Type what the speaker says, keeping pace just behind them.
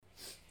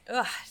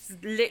Ugh,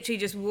 literally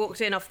just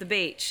walked in off the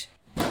beach.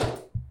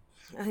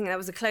 I think that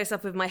was a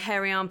close-up of my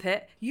hairy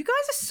armpit. You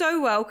guys are so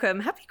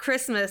welcome. Happy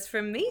Christmas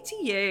from me to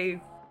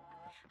you.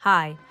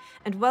 Hi,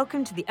 and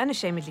welcome to the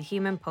Unashamedly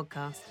Human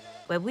podcast,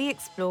 where we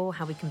explore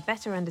how we can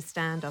better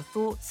understand our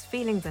thoughts,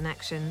 feelings and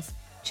actions,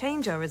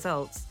 change our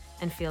results,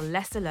 and feel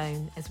less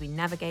alone as we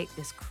navigate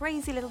this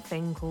crazy little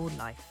thing called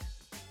life.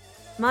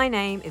 My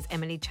name is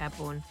Emily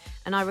Chadbourne,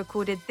 and I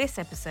recorded this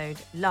episode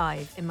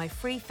live in my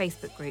free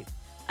Facebook group,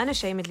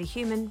 Unashamedly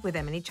Human with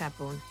Emily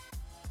Chadbourne.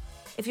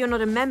 If you're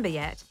not a member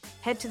yet,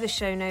 head to the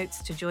show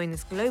notes to join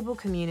this global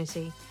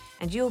community,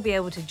 and you'll be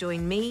able to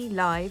join me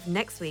live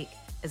next week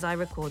as I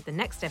record the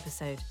next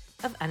episode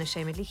of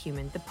Unashamedly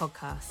Human, the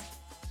podcast.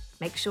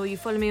 Make sure you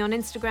follow me on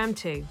Instagram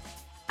too,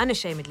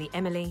 Unashamedly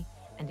Emily,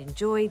 and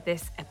enjoy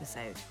this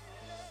episode.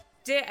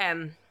 Dear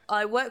Em,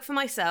 I work for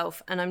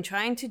myself and I'm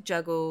trying to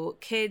juggle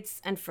kids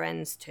and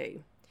friends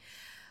too.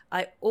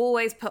 I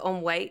always put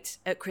on weight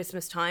at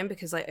Christmas time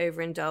because I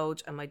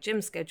overindulge and my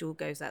gym schedule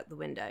goes out the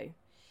window.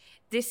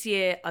 This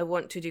year, I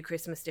want to do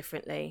Christmas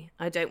differently.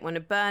 I don't want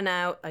to burn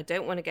out, I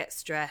don't want to get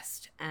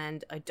stressed,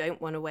 and I don't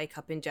want to wake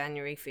up in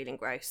January feeling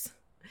gross.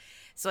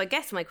 So I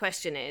guess my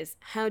question is,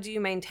 how do you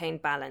maintain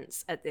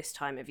balance at this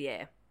time of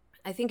year?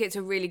 I think it's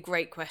a really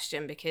great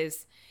question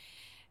because,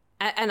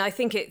 and I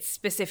think it's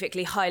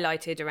specifically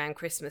highlighted around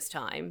Christmas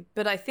time,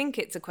 but I think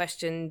it's a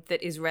question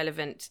that is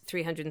relevant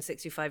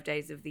 365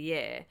 days of the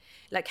year.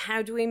 Like,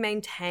 how do we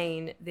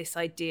maintain this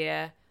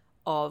idea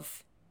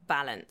of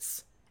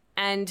balance?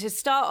 And to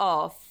start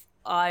off,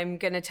 I'm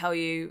going to tell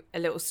you a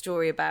little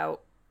story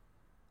about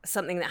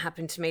something that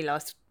happened to me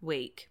last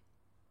week.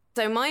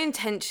 So my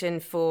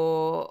intention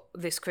for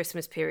this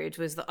Christmas period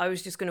was that I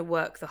was just going to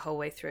work the whole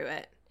way through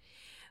it.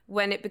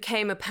 When it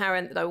became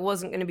apparent that I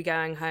wasn't going to be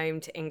going home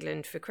to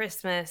England for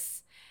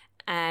Christmas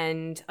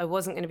and I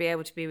wasn't going to be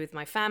able to be with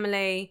my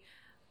family,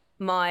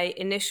 my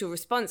initial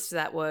response to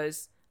that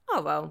was,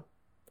 oh, well,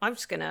 I'm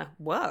just going to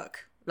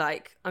work.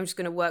 Like, I'm just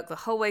going to work the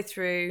whole way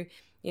through.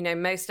 You know,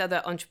 most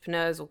other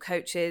entrepreneurs or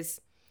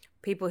coaches,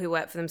 people who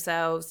work for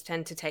themselves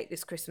tend to take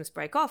this Christmas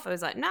break off. I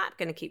was like, nah, I'm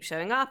going to keep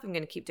showing up. I'm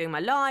going to keep doing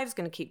my lives,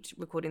 going to keep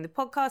recording the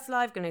podcast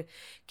live, going to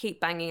keep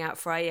banging out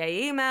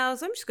Friday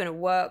emails. I'm just going to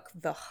work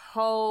the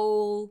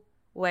whole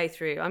way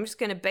through. I'm just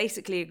going to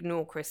basically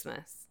ignore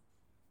Christmas.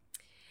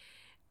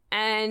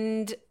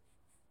 And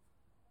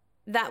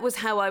that was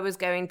how I was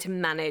going to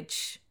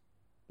manage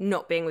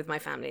not being with my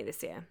family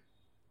this year.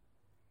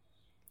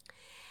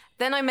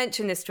 Then I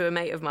mentioned this to a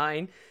mate of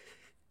mine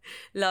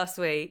last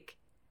week.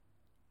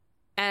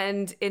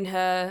 And in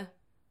her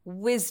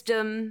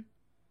wisdom,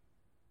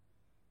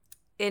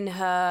 in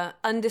her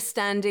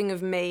understanding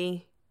of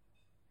me,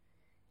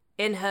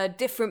 in her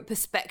different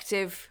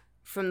perspective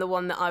from the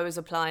one that I was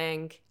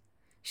applying,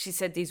 she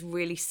said these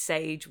really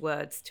sage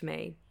words to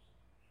me.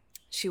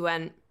 She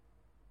went,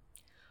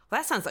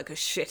 well, that sounds like a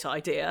shit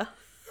idea.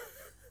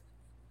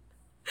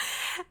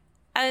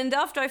 And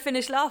after I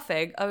finished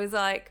laughing, I was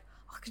like,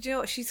 oh, do you know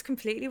what? She's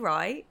completely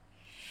right.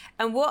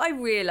 And what I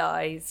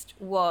realized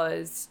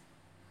was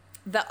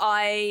that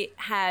I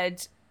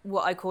had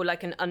what I call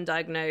like an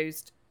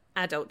undiagnosed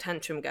adult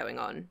tantrum going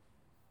on.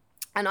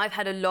 And I've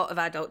had a lot of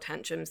adult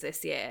tantrums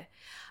this year.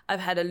 I've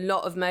had a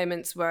lot of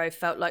moments where I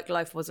felt like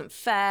life wasn't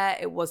fair,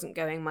 it wasn't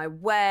going my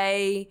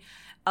way,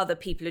 other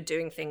people are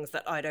doing things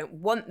that I don't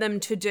want them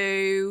to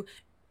do.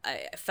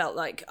 I felt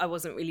like I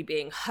wasn't really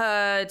being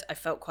heard. I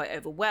felt quite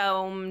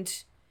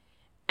overwhelmed.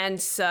 And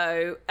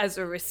so as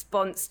a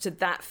response to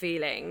that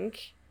feeling,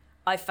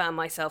 I found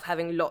myself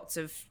having lots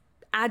of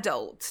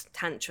adult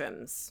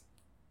tantrums.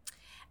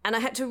 And I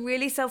had to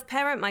really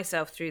self-parent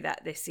myself through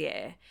that this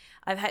year.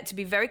 I've had to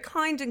be very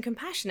kind and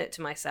compassionate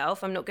to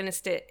myself. I'm not going to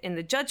sit in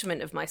the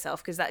judgment of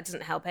myself because that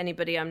doesn't help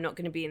anybody. I'm not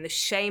going to be in the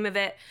shame of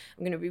it.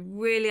 I'm going to be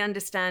really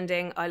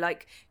understanding. I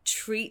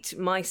treat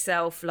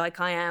myself like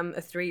I am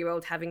a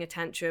 3-year-old having a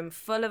tantrum,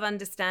 full of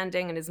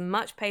understanding and as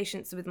much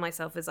patience with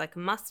myself as I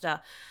can muster.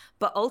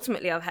 But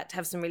ultimately, I've had to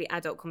have some really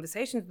adult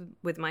conversations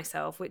with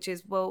myself, which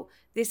is, well,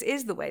 this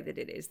is the way that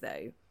it is,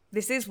 though.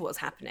 This is what's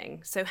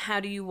happening. So how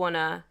do you want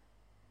to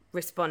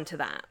respond to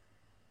that?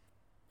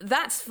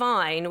 That's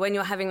fine when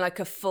you're having like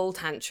a full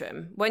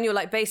tantrum, when you're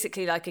like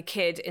basically like a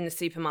kid in the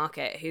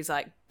supermarket who's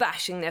like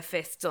bashing their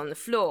fists on the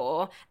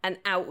floor and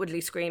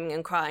outwardly screaming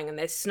and crying and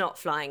there's snot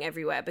flying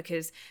everywhere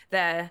because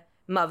their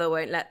mother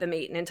won't let them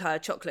eat an entire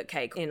chocolate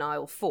cake in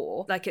aisle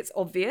 4. Like, it's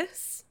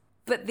obvious.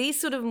 But these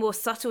sort of more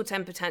subtle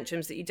temper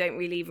tantrums that you don't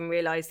really even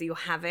realize that you're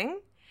having,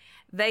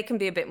 they can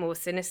be a bit more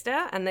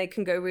sinister and they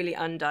can go really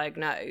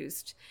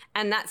undiagnosed.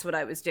 And that's what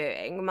I was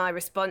doing. My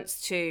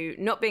response to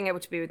not being able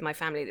to be with my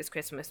family this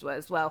Christmas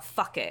was, well,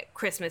 fuck it,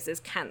 Christmas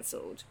is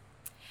cancelled.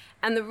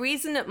 And the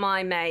reason that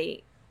my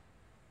mate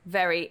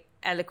very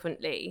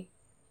eloquently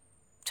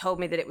told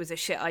me that it was a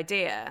shit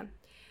idea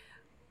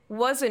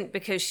wasn't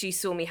because she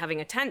saw me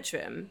having a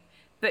tantrum,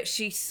 but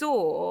she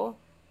saw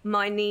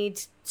my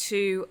need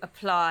to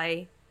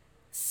apply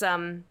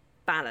some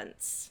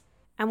balance.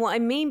 And what I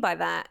mean by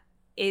that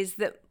is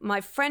that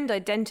my friend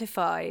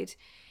identified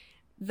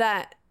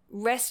that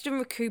rest and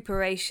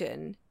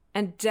recuperation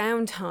and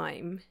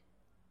downtime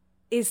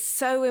is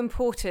so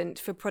important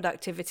for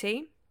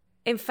productivity.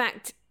 In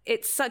fact,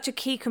 it's such a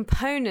key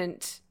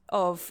component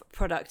of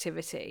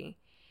productivity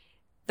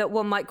that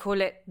one might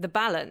call it the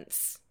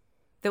balance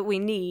that we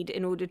need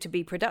in order to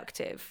be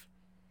productive.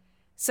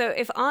 So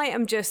if I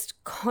am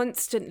just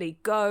constantly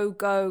go,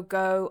 go,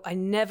 go, I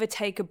never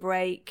take a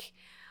break,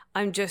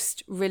 I'm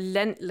just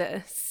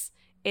relentless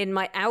in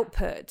my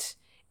output,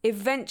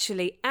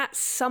 eventually at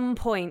some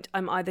point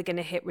I'm either going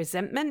to hit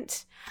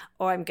resentment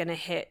or I'm going to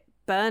hit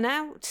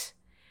burnout.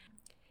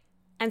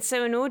 And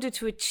so in order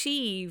to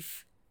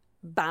achieve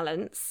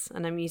balance,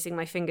 and I'm using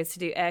my fingers to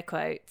do air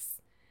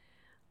quotes,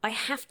 I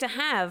have to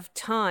have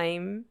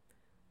time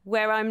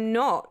where I'm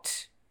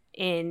not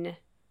in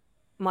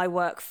my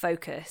work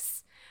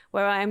focus,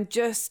 where I am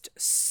just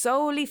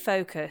solely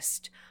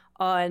focused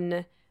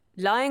on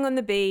lying on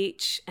the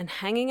beach and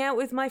hanging out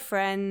with my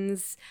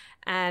friends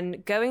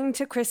and going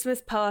to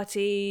Christmas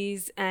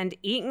parties and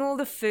eating all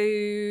the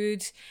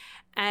food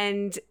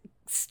and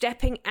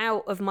stepping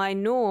out of my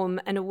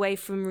norm and away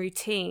from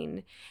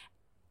routine.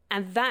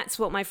 And that's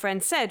what my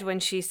friend said when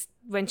she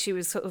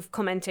was sort of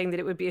commenting that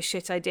it would be a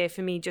shit idea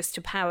for me just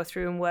to power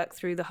through and work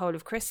through the whole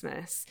of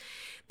Christmas.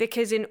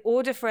 Because in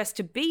order for us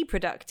to be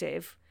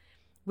productive,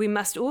 we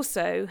must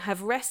also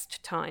have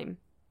rest time.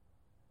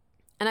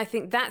 And I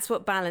think that's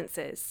what balance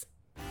is.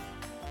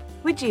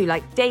 Would you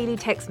like daily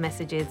text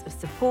messages of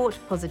support,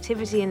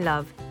 positivity and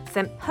love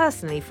sent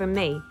personally from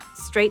me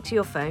straight to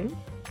your phone?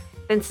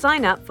 Then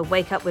sign up for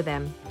Wake Up With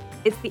Em.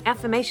 It's the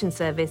affirmation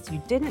service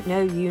you didn't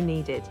know you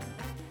needed.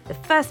 The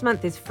first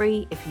month is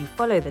free if you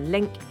follow the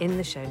link in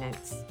the show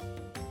notes.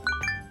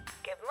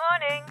 Good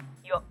morning.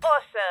 You're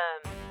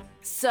awesome.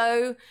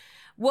 So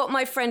what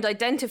my friend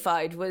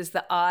identified was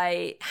that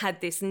I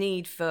had this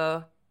need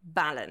for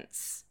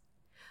balance.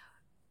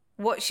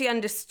 What she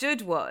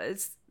understood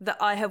was that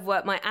I have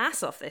worked my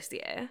ass off this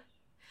year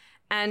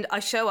and I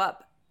show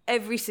up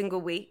every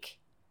single week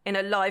in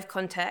a live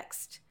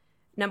context.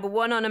 Number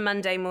one, on a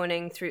Monday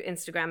morning through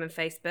Instagram and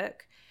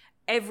Facebook,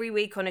 every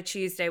week on a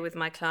Tuesday with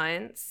my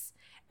clients,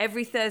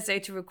 every Thursday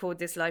to record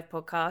this live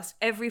podcast,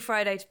 every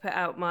Friday to put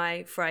out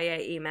my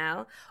Friday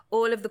email,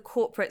 all of the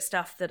corporate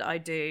stuff that I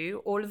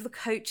do, all of the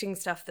coaching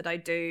stuff that I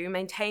do,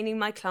 maintaining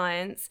my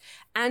clients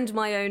and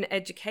my own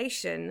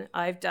education.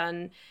 I've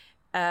done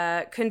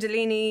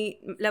Kundalini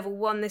level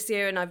 1 this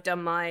year, and I've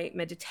done my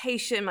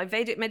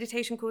Vedic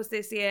meditation course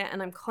this year,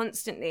 and I'm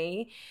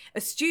constantly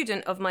a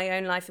student of my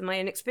own life and my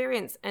own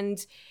experience.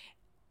 And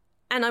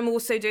I'm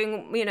also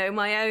doing,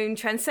 my own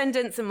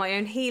transcendence and my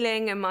own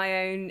healing and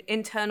my own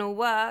internal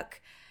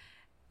work.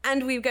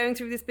 And we were going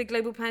through this big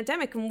global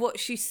pandemic. And what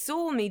she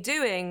saw me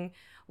doing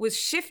was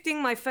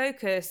shifting my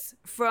focus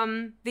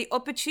from the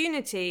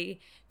opportunity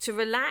to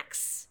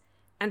relax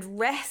and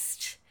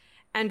rest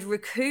and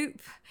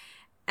recoup.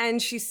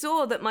 And she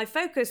saw that my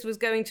focus was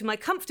going to my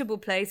comfortable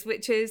place,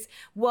 which is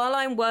while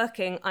I'm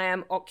working, I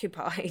am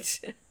occupied.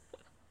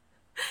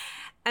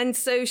 And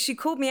so she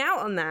called me out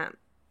on that.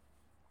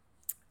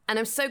 And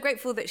I'm so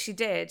grateful that she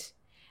did.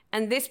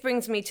 And this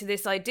brings me to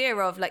this idea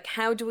of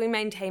how do we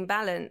maintain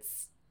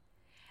balance?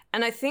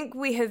 And I think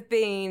we have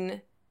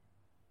been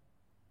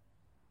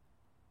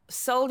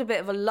sold a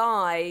bit of a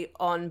lie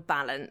on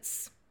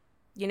balance.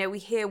 We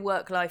hear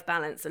work-life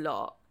balance a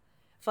lot.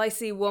 If I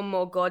see one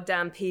more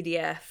goddamn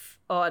PDF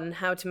on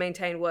how to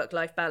maintain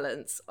work-life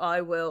balance,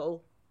 I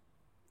will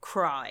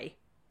cry.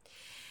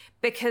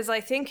 Because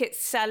I think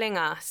it's selling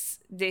us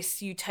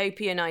this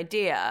utopian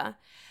idea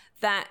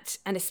that,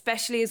 and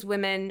especially as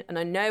women, and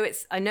I know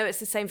it's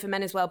the same for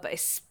men as well, but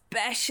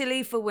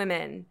especially for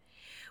women,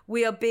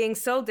 we are being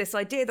sold this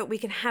idea that we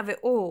can have it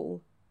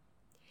all.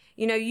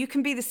 You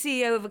can be the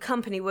CEO of a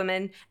company,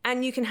 woman,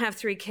 and you can have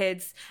 3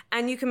 kids,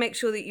 and you can make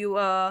sure that you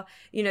are,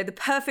 the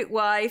perfect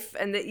wife,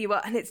 and that you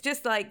are, and it's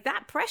just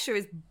that pressure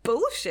is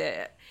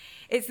bullshit.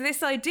 It's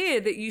this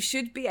idea that you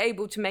should be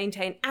able to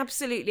maintain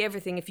absolutely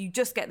everything if you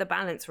just get the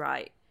balance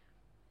right.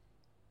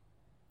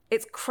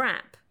 It's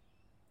crap.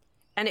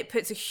 And it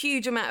puts a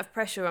huge amount of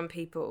pressure on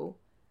people.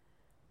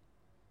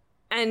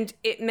 And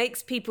it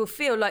makes people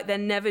feel like they're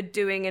never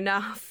doing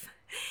enough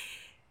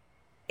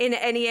in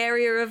any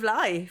area of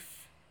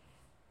life.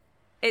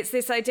 It's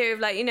this idea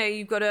of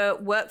you've got to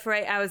work for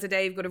 8 hours a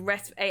day, you've got to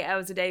rest for 8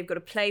 hours a day, you've got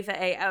to play for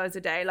 8 hours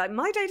a day.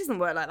 My day doesn't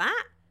work like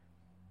that.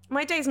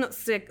 My day's not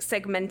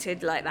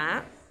segmented like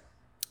that.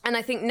 And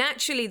I think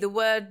naturally the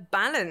word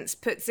balance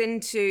puts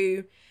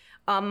into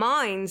our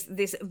minds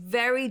this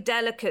very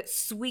delicate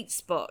sweet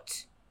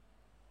spot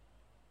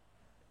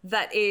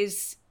that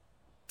is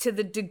to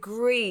the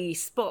degree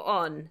spot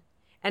on.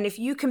 And if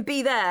you can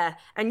be there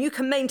and you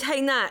can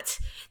maintain that,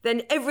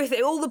 then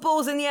everything, all the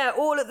balls in the air,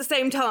 all at the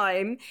same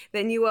time,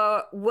 then you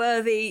are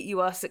worthy, you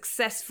are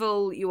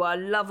successful, you are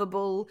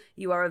lovable,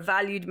 you are a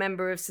valued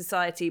member of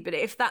society. But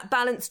if that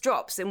balance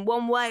drops in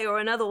one way or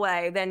another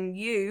way, then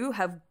you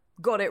have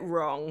got it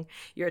wrong.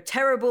 You're a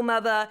terrible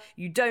mother.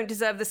 You don't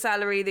deserve the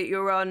salary that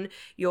you're on.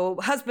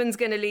 Your husband's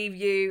going to leave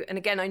you. And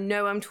again, I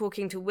know I'm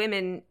talking to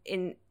women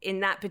in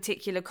that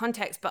particular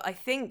context, but I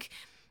think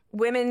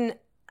women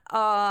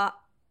are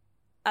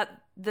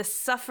at the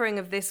suffering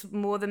of this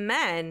more than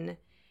men,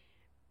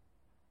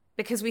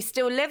 because we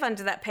still live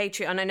under that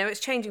patriarchy. And I know it's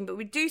changing, but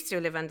we do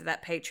still live under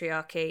that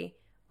patriarchy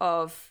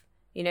of,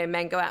 you know,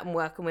 men go out and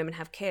work and women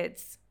have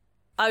kids.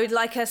 I would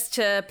like us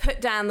to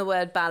put down the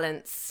word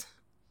balance.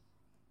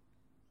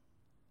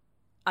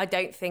 I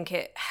don't think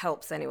it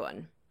helps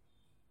anyone.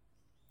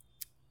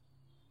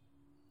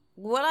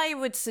 What I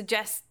would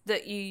suggest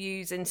that you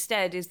use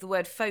instead is the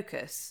word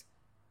focus.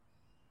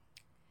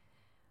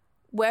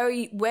 Where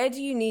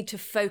do you need to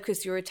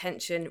focus your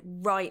attention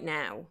right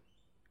now?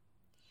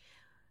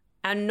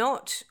 And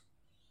not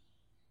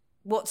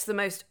what's the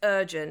most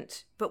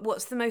urgent, but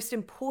what's the most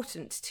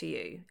important to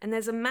you. And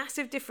there's a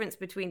massive difference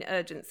between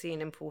urgency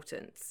and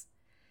importance.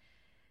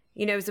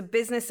 You know, as a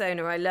business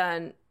owner, I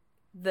learned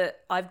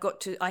that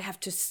I have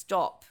to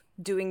stop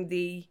doing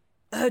the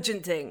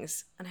urgent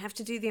things and I have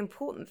to do the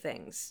important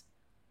things.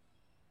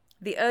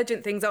 The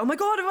urgent things are, oh my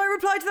God, have I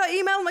replied to that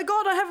email? Oh my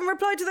God, I haven't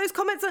replied to those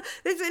comments.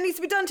 It needs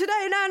to be done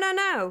today.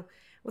 Now.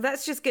 Well,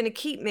 that's just going to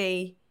keep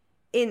me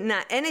in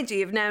that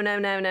energy of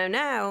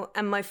now.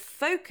 And my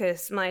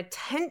focus, my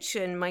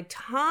attention, my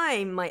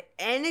time, my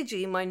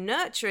energy, my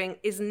nurturing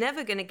is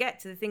never going to get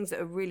to the things that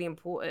are really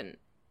important.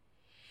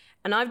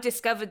 And I've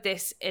discovered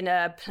this in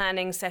a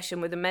planning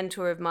session with a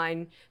mentor of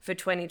mine for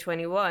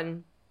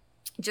 2021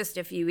 just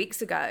a few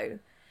weeks ago.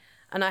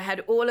 And I had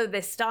all of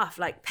this stuff,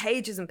 like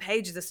pages and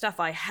pages of stuff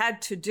I had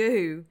to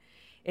do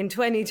in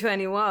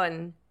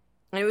 2021.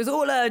 And it was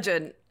all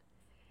urgent.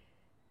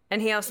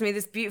 And he asked me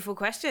this beautiful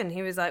question.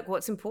 He was like,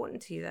 what's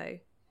important to you though?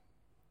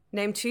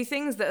 Name 2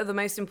 things that are the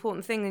most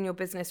important thing in your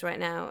business right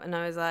now. And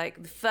I was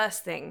like, the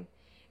first thing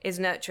is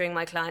nurturing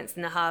my clients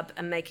in the hub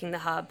and making the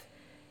hub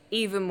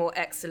even more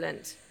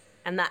excellent.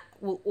 And that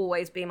will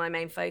always be my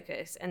main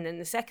focus. And then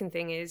the second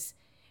thing is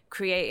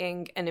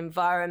creating an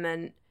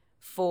environment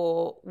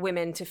for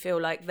women to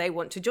feel like they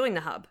want to join the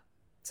hub.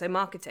 So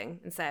marketing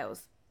and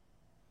sales.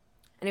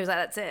 And he was like,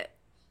 that's it.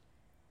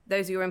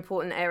 Those are your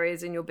important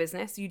areas in your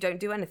business. You don't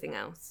do anything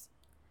else.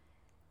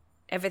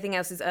 Everything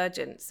else is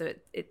urgent, so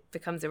it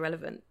becomes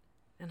irrelevant.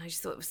 And I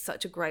just thought it was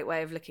such a great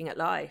way of looking at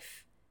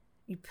life.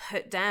 You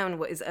put down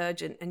what is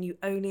urgent and you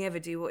only ever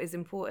do what is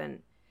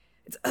important.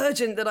 It's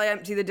urgent that I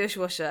empty the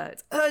dishwasher.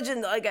 It's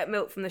urgent that I get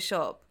milk from the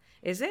shop.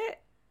 Is it?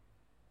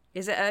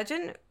 Is it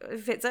urgent?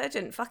 If it's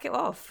urgent, fuck it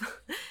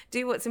off.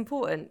 Do what's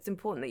important. It's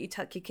important that you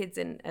tuck your kids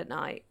in at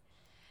night.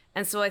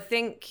 And so I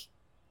think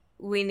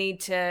we need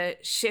to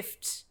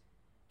shift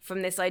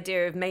from this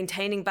idea of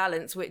maintaining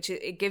balance, which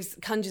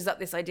conjures up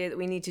this idea that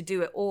we need to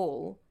do it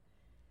all.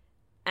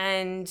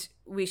 And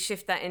we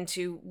shift that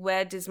into,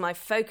 where does my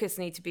focus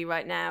need to be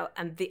right now?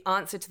 And the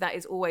answer to that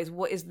is always,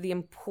 what is the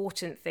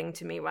important thing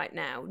to me right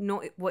now?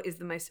 Not what is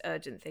the most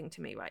urgent thing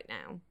to me right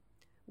now.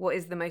 What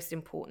is the most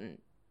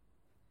important?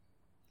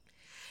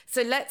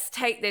 So let's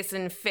take this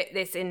and fit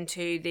this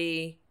into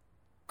the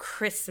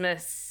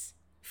Christmas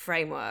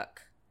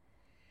framework.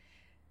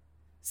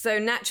 So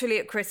naturally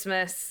at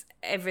Christmas,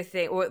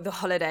 everything, or the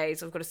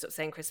holidays, I've got to stop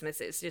saying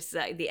Christmas, it's just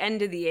like the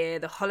end of the year,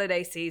 the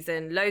holiday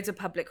season, loads of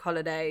public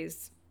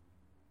holidays.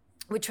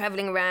 We're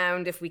traveling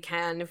around if we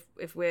can,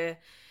 if we're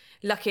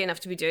lucky enough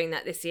to be doing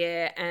that this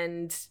year.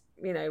 And,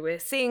 you know, we're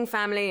seeing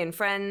family and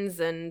friends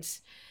and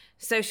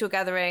social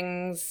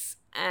gatherings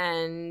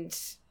and,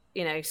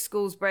 you know,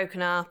 school's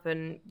broken up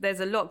and there's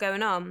a lot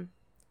going on.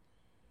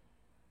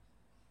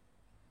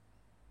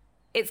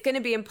 It's going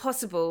to be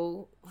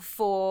impossible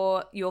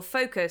for your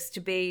focus to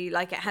be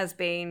like it has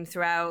been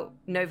throughout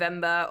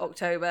November,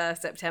 October,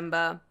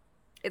 September.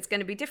 It's going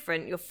to be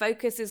different. Your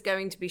focus is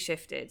going to be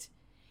shifted.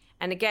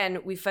 And again,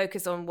 we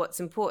focus on what's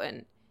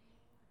important,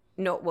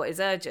 not what is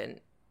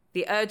urgent.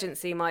 The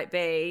urgency might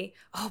be,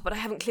 oh, but I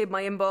haven't cleared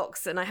my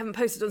inbox and I haven't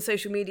posted on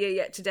social media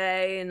yet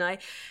today and I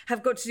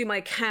have got to do my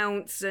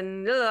accounts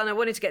and I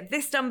wanted to get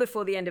this done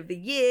before the end of the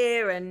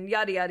year and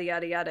yada, yada,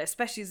 yada, yada,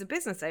 especially as a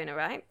business owner,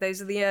 right?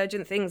 Those are the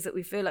urgent things that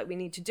we feel like we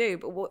need to do.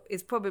 But what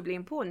is probably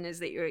important is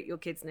that you're at your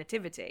kid's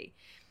nativity.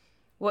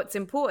 What's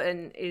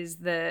important is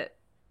that,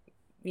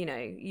 you know,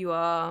 you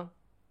are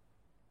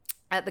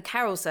at the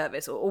carol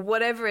service or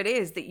whatever it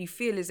is that you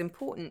feel is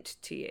important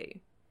to you.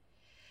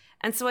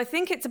 And so I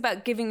think it's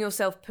about giving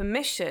yourself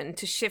permission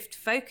to shift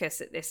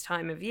focus at this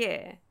time of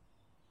year.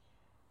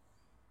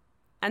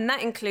 And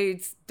that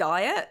includes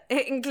diet,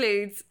 it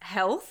includes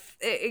health,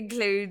 it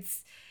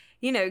includes,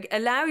 you know,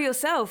 allow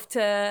yourself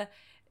to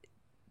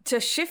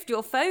shift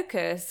your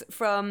focus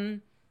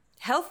from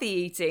healthy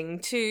eating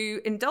to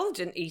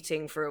indulgent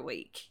eating for a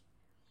week.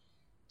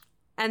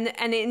 And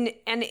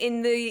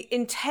in the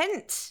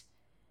intent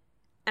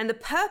and the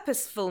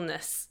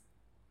purposefulness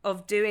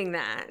of doing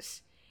that,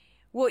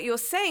 what you're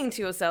saying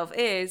to yourself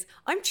is,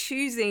 I'm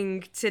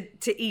choosing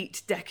to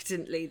eat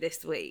decadently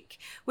this week,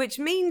 which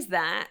means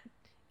that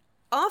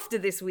after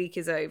this week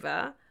is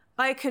over,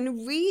 I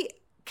can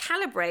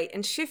calibrate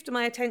and shift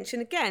my attention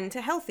again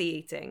to healthy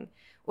eating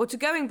or to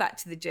going back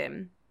to the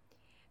gym.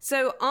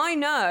 So I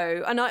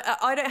know, and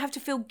I don't have to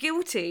feel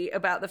guilty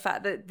about the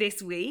fact that this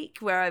week,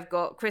 where I've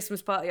got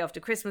Christmas party after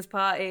Christmas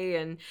party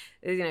and,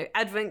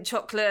 Advent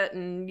chocolate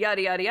and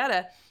yada, yada,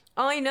 yada,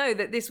 I know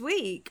that this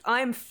week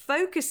I'm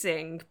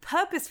focusing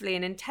purposefully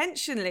and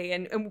intentionally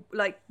and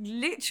like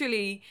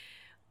literally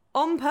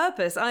on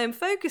purpose. I am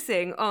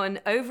focusing on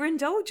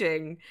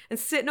overindulging and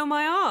sitting on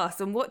my ass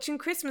and watching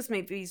Christmas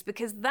movies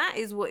because that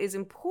is what is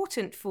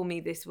important for me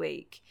this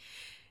week.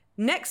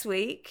 Next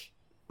week,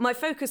 my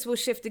focus will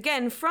shift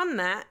again from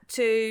that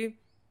to,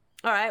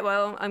 all right,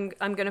 well, I'm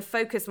going to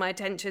focus my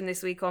attention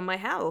this week on my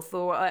health,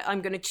 or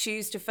I'm going to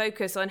choose to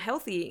focus on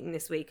healthy eating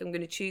this week. I'm going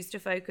to choose to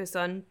focus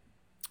on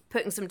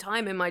putting some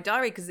time in my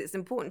diary because it's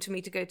important to me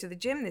to go to the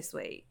gym this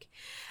week,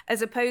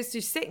 as opposed to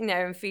sitting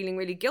there and feeling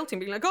really guilty and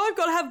being like, oh, I've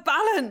got to have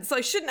balance.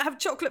 I shouldn't have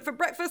chocolate for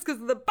breakfast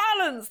because of the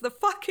balance, the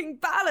fucking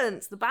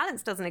balance. The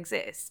balance doesn't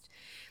exist.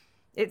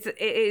 It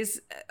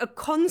is a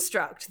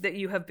construct that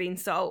you have been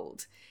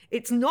sold.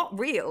 It's not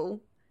real.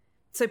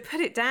 So put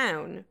it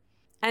down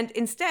and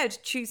instead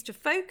choose to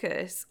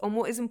focus on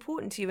what is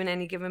important to you in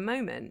any given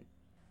moment.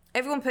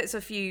 Everyone puts a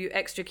few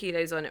extra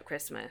kilos on at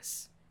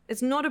Christmas.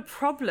 It's not a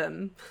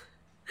problem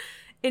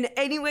in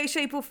any way,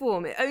 shape or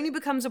form. It only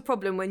becomes a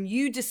problem when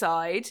you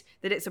decide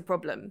that it's a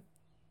problem.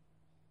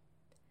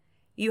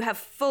 You have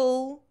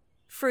full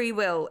free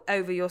will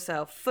over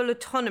yourself, full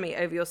autonomy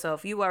over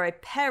yourself. You are a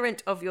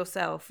parent of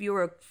yourself.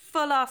 You're a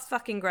full-ass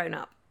fucking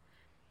grown-up.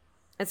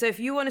 And so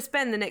if you want to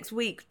spend the next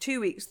week, 2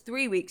 weeks,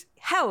 3 weeks,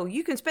 hell,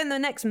 you can spend the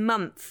next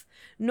month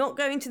not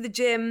going to the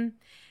gym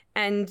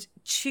and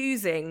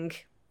choosing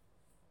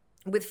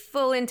with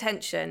full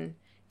intention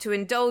to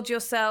indulge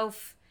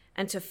yourself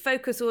and to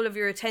focus all of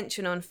your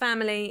attention on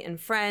family and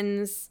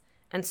friends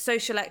and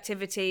social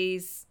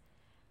activities.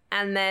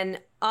 And then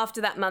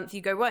after that month,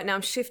 you go, right, now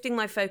I'm shifting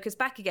my focus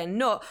back again.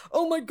 Not,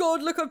 oh my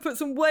God, look, I put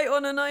some weight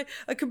on and I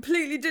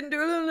completely didn't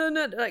do it.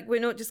 No. Like, we're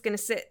not just going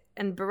to sit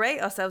and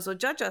berate ourselves or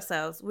judge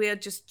ourselves. We are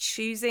just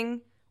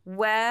choosing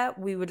where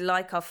we would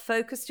like our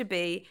focus to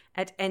be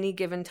at any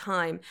given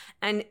time.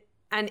 And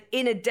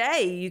in a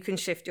day, you can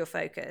shift your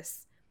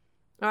focus.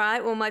 All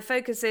right, well, my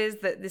focus is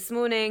that this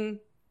morning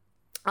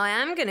I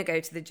am going to go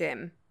to the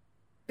gym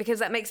because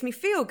that makes me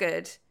feel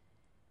good.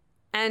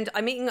 And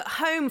I'm eating at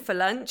home for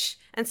lunch.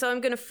 And so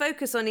I'm going to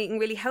focus on eating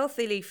really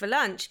healthily for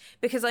lunch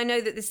because I know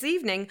that this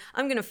evening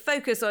I'm going to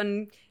focus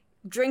on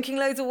drinking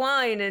loads of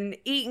wine and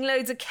eating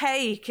loads of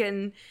cake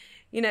and,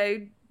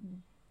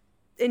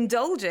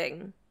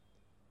 indulging.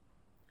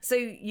 So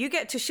you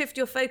get to shift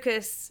your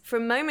focus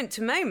from moment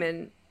to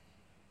moment.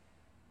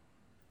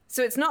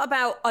 So it's not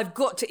about, I've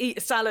got to eat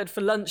a salad for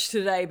lunch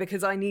today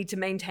because I need to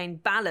maintain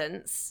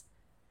balance.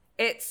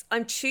 It's,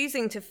 I'm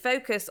choosing to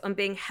focus on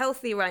being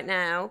healthy right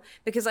now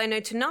because I know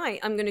tonight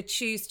I'm going to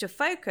choose to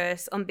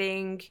focus on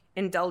being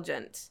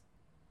indulgent.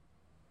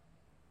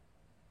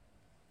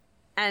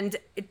 And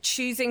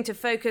choosing to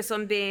focus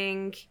on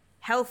being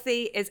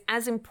healthy is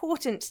as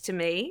important to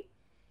me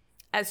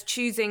as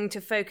choosing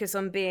to focus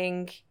on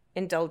being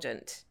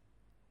indulgent.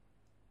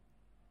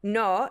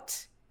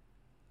 Not,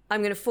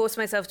 I'm going to force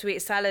myself to eat a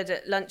salad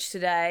at lunch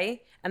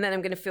today and then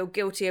I'm going to feel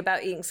guilty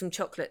about eating some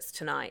chocolates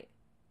tonight.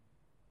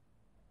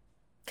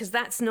 Because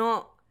that's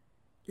not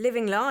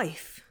living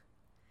life.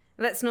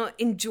 That's not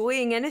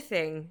enjoying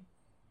anything.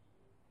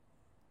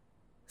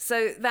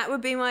 So that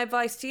would be my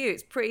advice to you.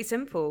 It's pretty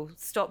simple.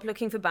 Stop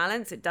looking for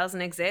balance. It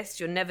doesn't exist.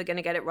 You're never going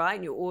to get it right.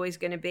 And you're always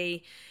going to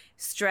be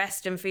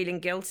stressed and feeling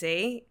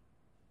guilty.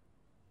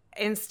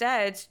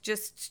 Instead,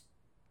 just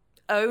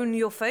own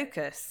your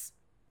focus.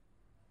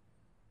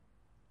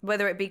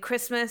 Whether it be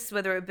Christmas,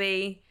 whether it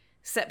be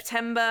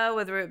September,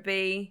 whether it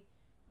be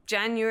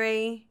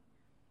January,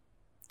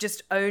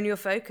 just own your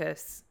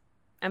focus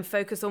and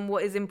focus on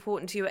what is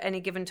important to you at any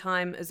given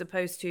time as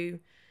opposed to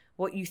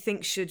what you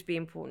think should be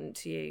important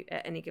to you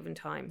at any given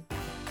time.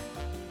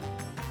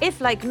 If,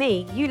 like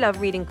me, you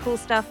love reading cool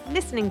stuff,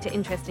 listening to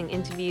interesting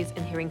interviews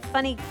and hearing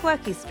funny,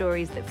 quirky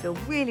stories that feel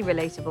really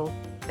relatable,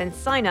 then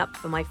sign up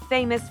for my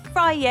famous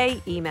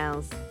Fri-Yay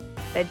emails.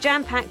 They're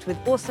jam-packed with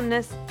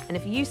awesomeness, and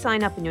if you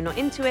sign up and you're not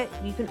into it,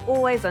 you can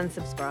always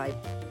unsubscribe.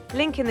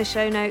 Link in the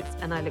show notes,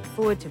 and I look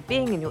forward to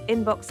being in your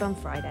inbox on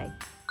Friday.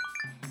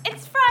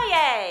 It's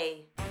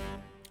Fri-Yay!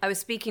 I was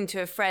speaking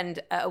to a friend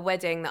at a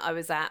wedding that I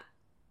was at.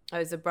 I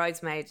was a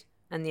bridesmaid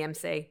and the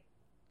MC.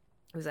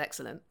 It was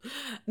excellent.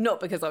 Not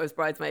because I was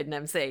bridesmaid and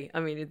MC. I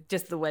mean,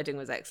 just the wedding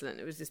was excellent.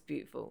 It was just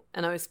beautiful.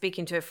 And I was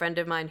speaking to a friend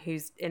of mine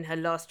who's in her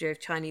last year of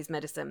Chinese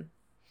medicine.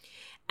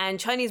 And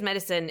Chinese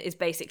medicine is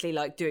basically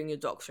like doing your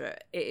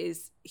doctorate. It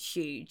is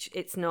huge.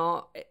 It's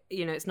not,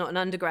 it's not an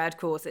undergrad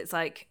course. It's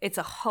like, it's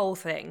a whole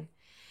thing.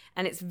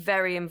 And it's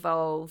very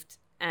involved.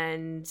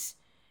 And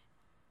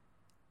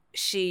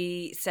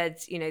she said,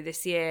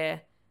 this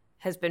year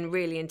has been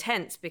really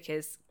intense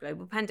because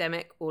global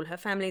pandemic, all her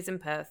family's in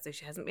Perth, so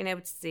she hasn't been able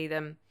to see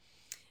them.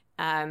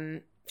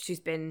 She's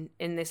been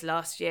in this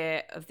last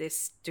year of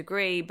this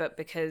degree, but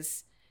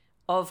because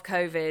of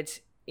COVID,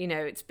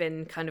 it's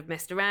been kind of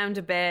messed around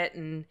a bit,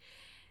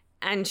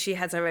 and she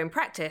has her own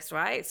practice,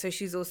 right? So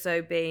she's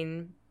also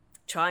been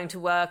trying to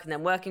work and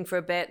then working for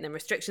a bit, and then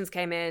restrictions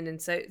came in,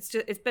 and so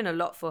it's been a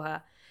lot for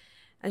her.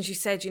 And she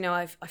said,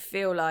 I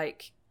feel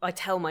like I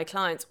tell my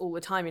clients all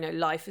the time,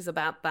 life is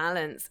about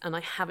balance, and I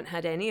haven't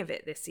had any of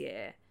it this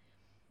year.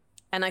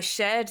 And I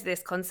shared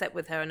this concept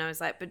with her, and I was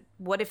like, but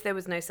what if there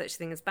was no such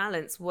thing as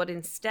balance? What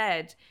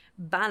instead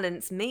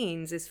balance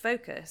means is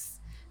focus.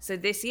 So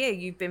this year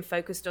you've been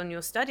focused on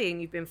your study,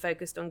 and you've been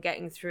focused on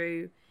getting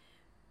through,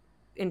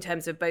 in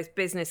terms of both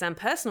business and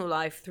personal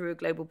life, through a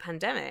global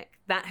pandemic.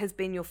 That has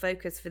been your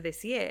focus for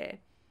this year.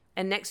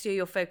 And next year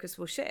your focus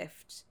will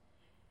shift,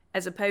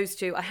 as opposed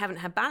to, I haven't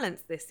had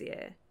balance this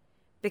year,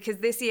 because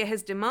this year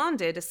has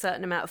demanded a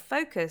certain amount of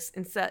focus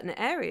in certain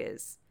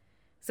areas.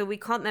 So we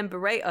can't then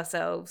berate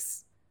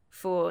ourselves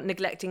for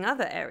neglecting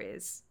other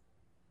areas.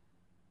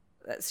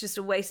 That's just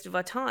a waste of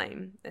our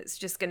time. It's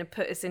just going to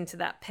put us into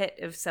that pit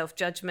of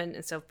self-judgment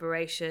and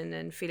self-beration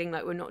and feeling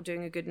like we're not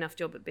doing a good enough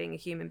job at being a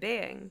human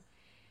being.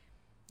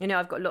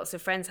 I've got lots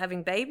of friends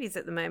having babies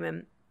at the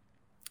moment,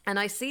 and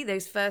I see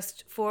those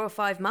first 4 or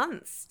 5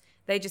 months,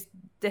 they just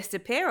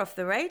disappear off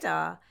the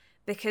radar,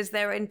 because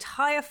their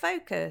entire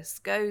focus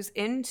goes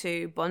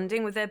into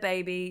bonding with their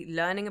baby,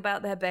 learning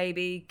about their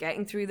baby,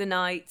 getting through the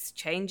nights,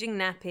 changing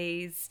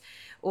nappies,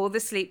 all the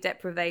sleep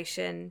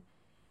deprivation.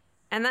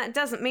 And that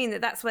doesn't mean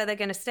that that's where they're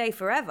going to stay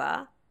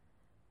forever.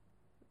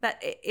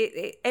 That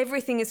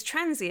everything is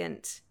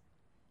transient.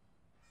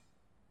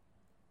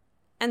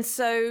 And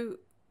so,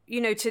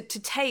 to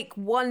take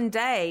one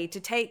day, to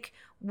take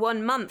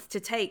 1 month, to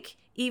take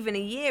even a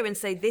year and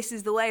say, this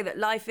is the way that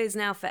life is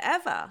now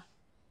forever,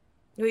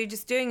 well, you're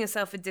just doing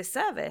yourself a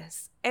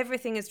disservice.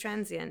 Everything is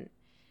transient.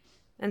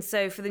 And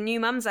so for the new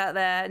mums out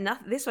there,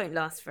 this won't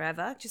last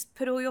forever. Just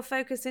put all your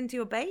focus into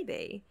your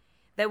baby.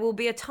 There will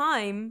be a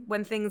time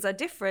when things are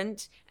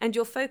different, and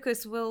your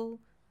focus will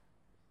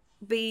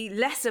be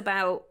less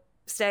about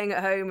staying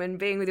at home and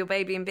being with your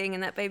baby and being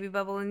in that baby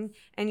bubble, and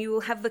you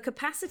will have the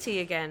capacity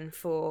again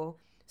for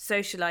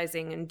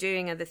socializing and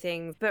doing other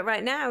things. But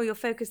right now your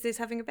focus is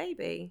having a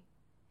baby,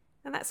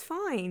 and that's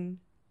fine.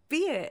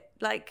 Be it,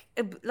 like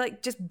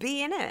just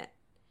be in it.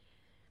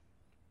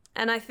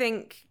 And I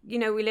think, we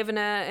live in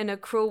a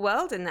cruel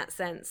world in that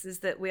sense, is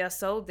that we are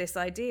sold this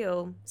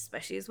ideal,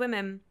 especially as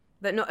women,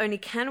 that not only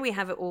can we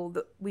have it all,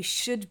 that we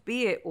should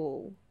be it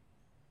all.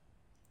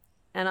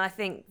 And I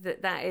think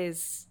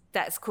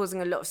that's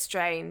causing a lot of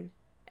strain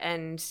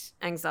and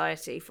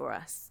anxiety for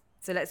us.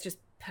 So let's just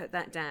put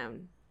that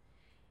down.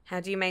 How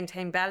do you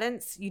maintain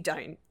balance? You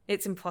don't.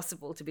 It's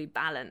impossible to be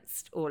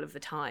balanced all of the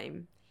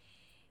time.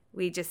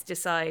 We just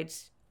decide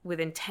with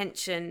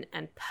intention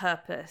and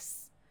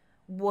purpose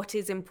what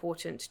is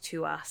important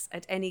to us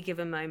at any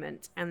given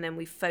moment, and then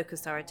we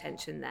focus our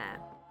attention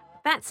there.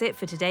 That's it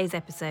for today's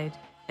episode.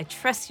 I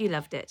trust you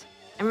loved it.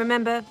 And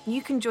remember,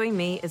 you can join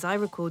me as I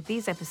record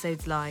these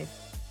episodes live.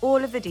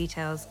 All of the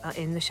details are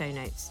in the show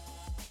notes.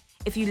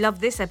 If you love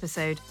this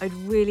episode, I'd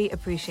really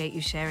appreciate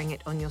you sharing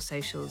it on your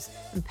socials,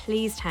 and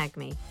please tag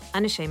me,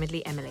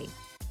 Unashamedly Emily.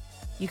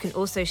 You can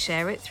also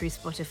share it through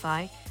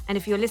Spotify, and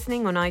if you're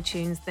listening on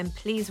iTunes, then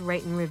please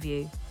rate and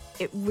review.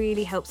 It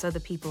really helps other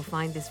people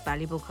find this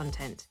valuable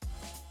content.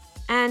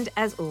 And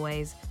as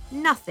always,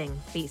 nothing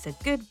beats a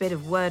good bit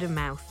of word of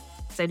mouth,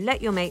 so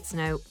let your mates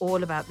know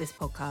all about this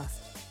podcast.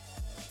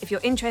 If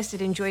you're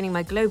interested in joining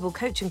my global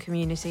coaching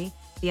community,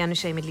 the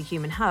Unashamedly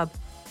Human Hub,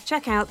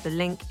 check out the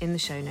link in the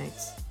show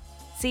notes.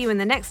 See you in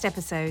the next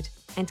episode,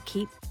 and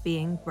keep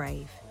being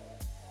brave.